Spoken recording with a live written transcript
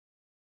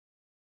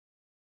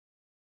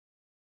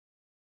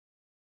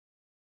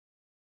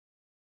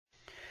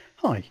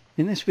Hi,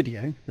 in this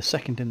video, the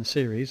second in the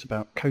series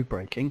about code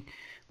breaking,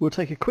 we'll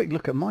take a quick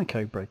look at my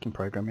code breaking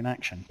program in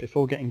action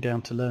before getting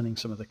down to learning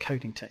some of the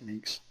coding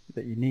techniques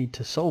that you need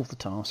to solve the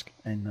task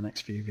in the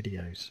next few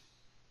videos.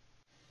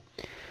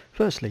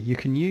 Firstly, you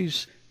can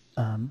use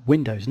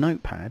Windows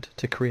Notepad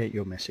to create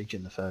your message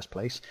in the first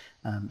place.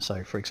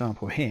 So for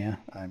example here,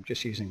 I'm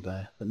just using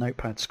the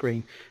Notepad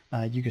screen.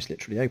 You just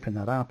literally open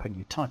that up and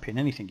you type in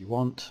anything you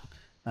want.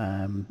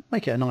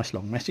 Make it a nice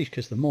long message,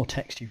 because the more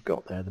text you've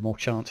got there, the more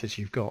chances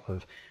you've got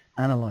of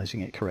analysing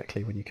it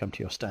correctly when you come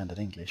to your standard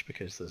English,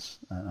 because there's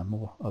a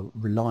more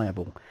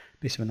reliable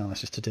piece of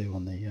analysis to do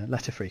on the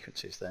letter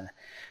frequencies there.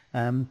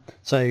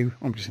 So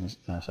I'm just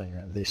going to say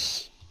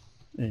this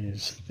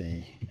is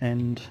the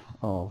end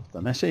of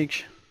the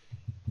message,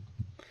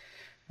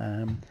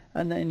 and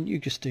then you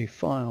just do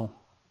File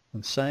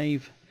and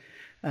Save.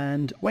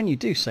 And when you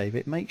do save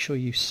it, make sure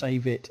you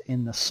save it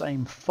in the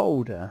same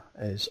folder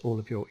as all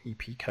of your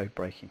EP code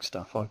breaking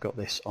stuff. I've got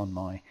this on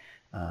my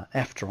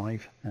F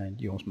drive, and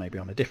yours may be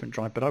on a different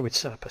drive, but I would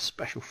set up a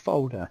special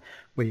folder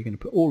where you're going to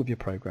put all of your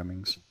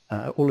programs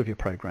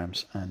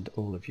and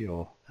all of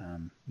your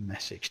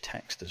message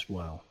text as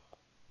well.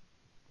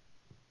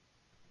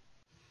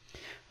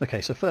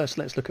 Okay, so first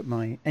let's look at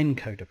my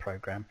encoder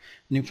program.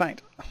 And in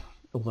fact,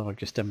 although I've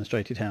just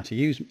demonstrated how to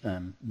use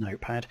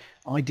Notepad,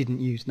 I didn't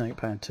use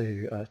Notepad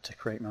to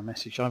create my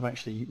message. I've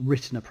actually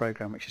written a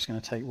program which is going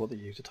to take what the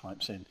user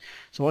types in.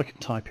 So I can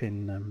type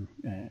in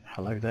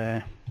hello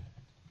there.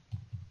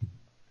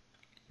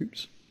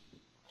 Oops.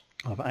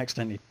 I've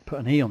accidentally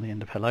put an E on the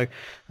end of hello,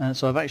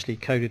 so I've actually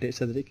coded it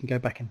so that it can go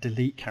back and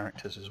delete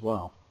characters as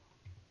well.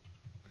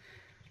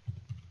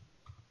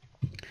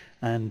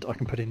 And I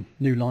can put in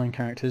new line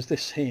characters.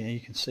 This here, you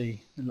can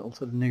see a little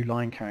sort of new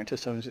line character,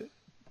 so as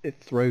it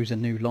throws a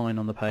new line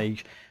on the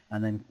page,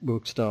 and then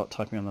we'll start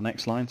typing on the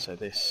next line. So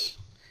this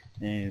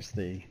is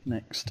the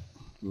next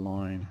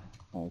line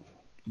of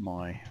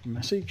my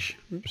message.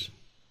 Oops.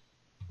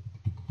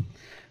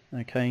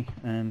 Okay,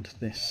 and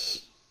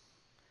this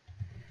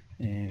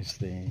is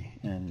the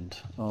end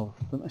of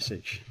the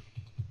message.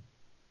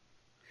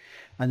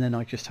 And then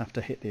I just have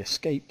to hit the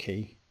escape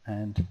key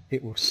and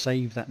it will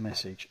save that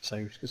message. So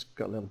it's just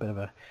got a little bit of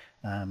a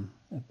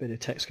bit of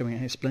text coming out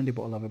here. Splendid,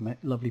 what a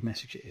lovely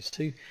message it is.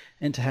 To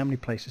enter how many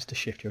places to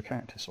shift your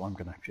character. So I'm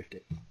going to shift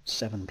it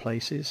 7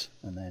 places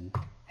and then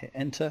hit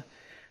enter.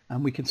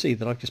 And we can see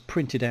that I've just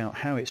printed out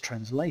how it's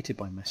translated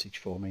by message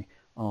for me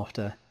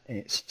after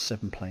its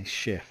 7-place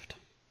shift.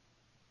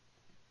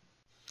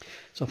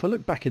 So if I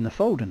look back in the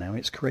folder now,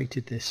 it's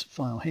created this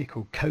file here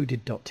called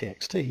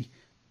coded.txt,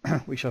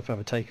 which if I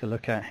ever take a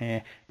look at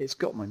here, it's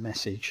got my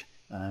message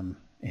in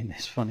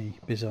this funny,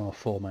 bizarre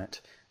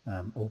format,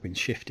 all been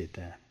shifted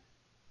there.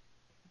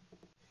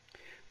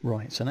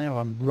 Right, so now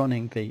I'm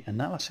running the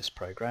analysis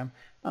program,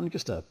 and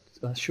just a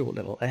short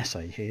little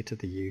essay here to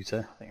the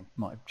user. I think I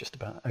might have just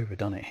about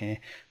overdone it here,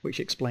 which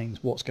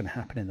explains what's going to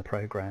happen in the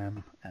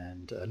program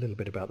and a little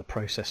bit about the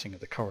processing of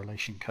the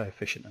correlation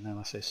coefficient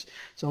analysis.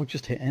 So I'll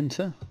just hit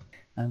enter,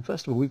 and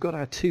first of all we've got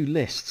our 2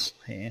 lists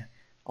here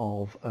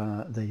of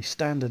the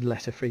standard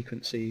letter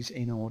frequencies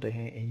in order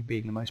here, E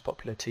being the most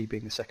popular, T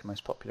being the second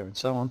most popular, and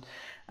so on.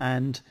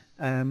 And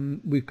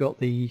we've got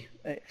the,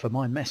 for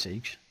my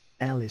message,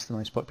 L is the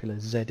most popular,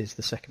 Z is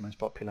the second most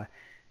popular.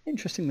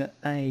 Interesting that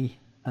A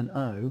and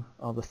O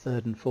are the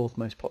 3rd and 4th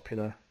most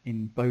popular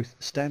in both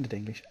standard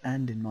English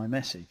and in my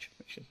message,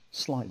 which is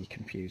slightly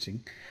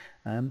confusing.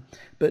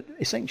 But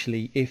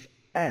essentially, if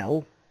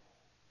L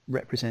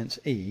represents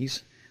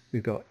E's,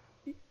 we've got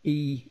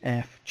E,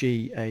 F,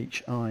 G,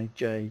 H, I,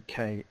 J,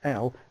 K,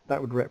 L. That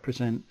would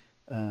represent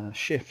a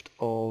shift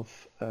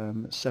of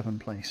 7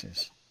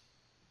 places,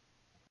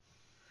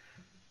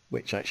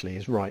 which actually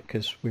is right,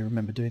 because we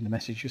remember doing the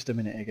message just a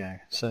minute ago.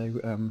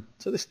 So,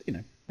 so this,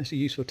 it's a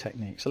useful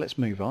technique. So let's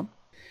move on.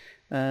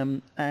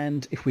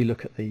 And if we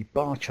look at the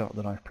bar chart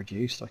that I've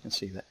produced, I can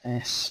see that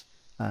S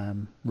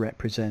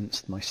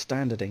represents my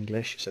standard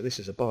English. So this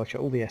is a bar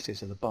chart. All the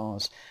S's are the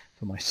bars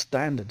for my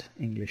standard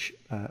English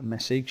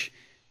message.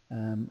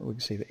 We can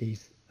see that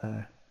E's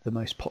the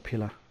most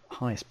popular,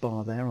 highest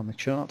bar there on the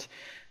chart.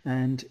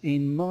 And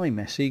in my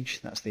message,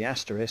 that's the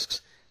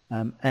asterisks,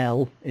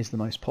 L is the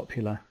most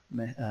popular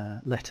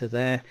letter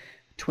there.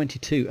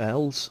 22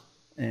 L's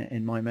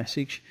in my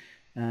message.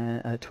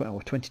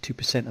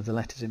 22% of the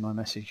letters in my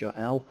message are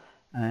L,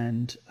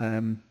 and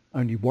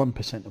only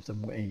 1% of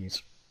them were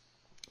E's.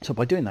 So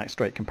by doing that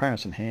straight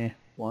comparison here,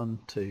 1,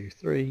 2,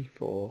 3,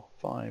 4,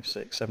 5,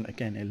 6, 7,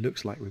 again it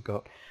looks like we've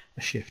got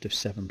a shift of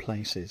 7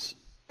 places.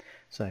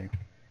 So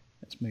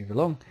let's move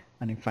along,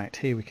 and in fact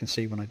here we can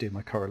see when I do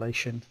my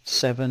correlation,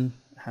 7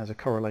 has a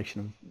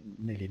correlation of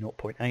nearly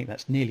 0.8,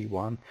 that's nearly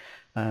 1,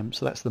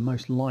 so that's the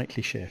most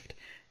likely shift.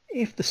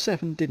 If the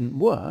 7 didn't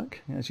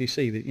work, as you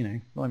see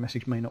that my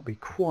message may not be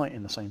quite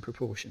in the same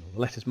proportion, or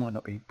the letters might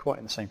not be quite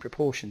in the same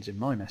proportions in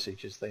my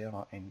message as they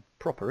are in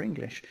proper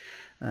English,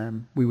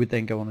 we would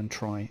then go on and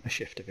try a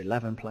shift of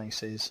 11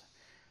 places,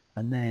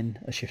 and then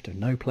a shift of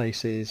no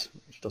places,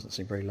 which doesn't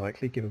seem very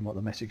likely given what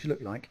the message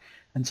looked like,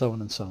 and so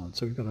on and so on.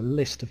 So we've got a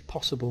list of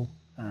possible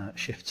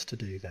shifts to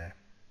do there.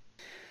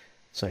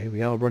 So here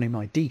we are running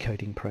my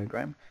decoding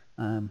program.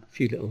 A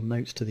few little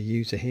notes to the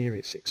user here.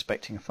 It's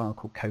expecting a file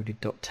called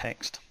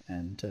coded.txt,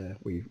 and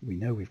we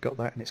know we've got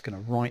that, and it's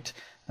going to write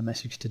a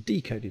message to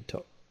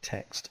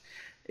decoded.txt.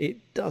 It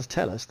does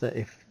tell us that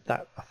if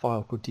a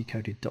file called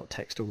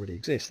decoded.txt already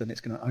exists, then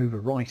it's going to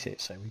overwrite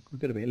it, so we've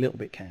got to be a little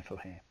bit careful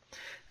here.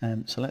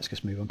 So let's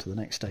just move on to the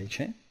next stage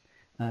here.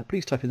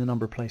 Please type in the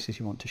number of places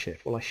you want to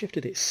shift. Well, I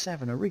shifted it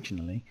 7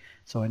 originally,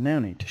 so I now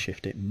need to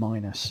shift it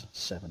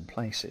 -7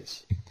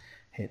 places.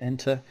 Hit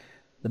enter.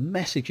 The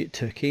message it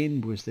took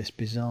in was this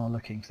bizarre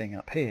looking thing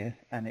up here,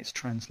 and it's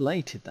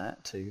translated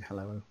that to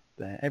hello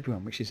there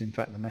everyone, which is in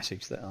fact the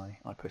message that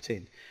I put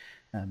in.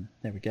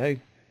 There we go.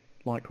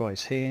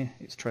 Likewise here,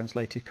 it's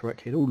translated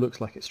correctly. It all looks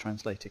like it's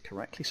translated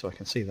correctly, so I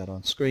can see that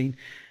on screen.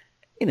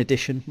 In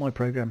addition, my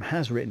program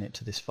has written it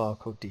to this file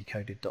called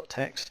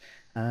decoded.txt,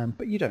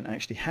 but you don't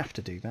actually have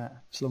to do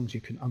that as long as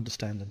you can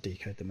understand and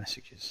decode the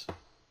messages.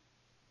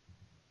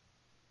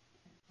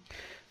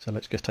 So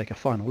let's just take a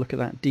final look at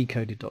that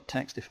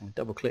decoded.txt. If I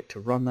double click to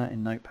run that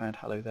in Notepad,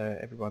 hello there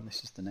everyone,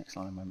 this is the next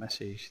line of my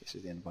message, this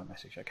is the end of my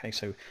message. Okay,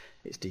 so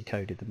it's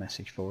decoded the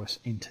message for us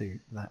into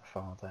that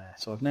file there.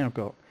 So I've now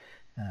got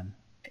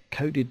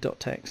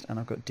coded.txt and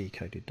I've got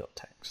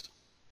decoded.txt.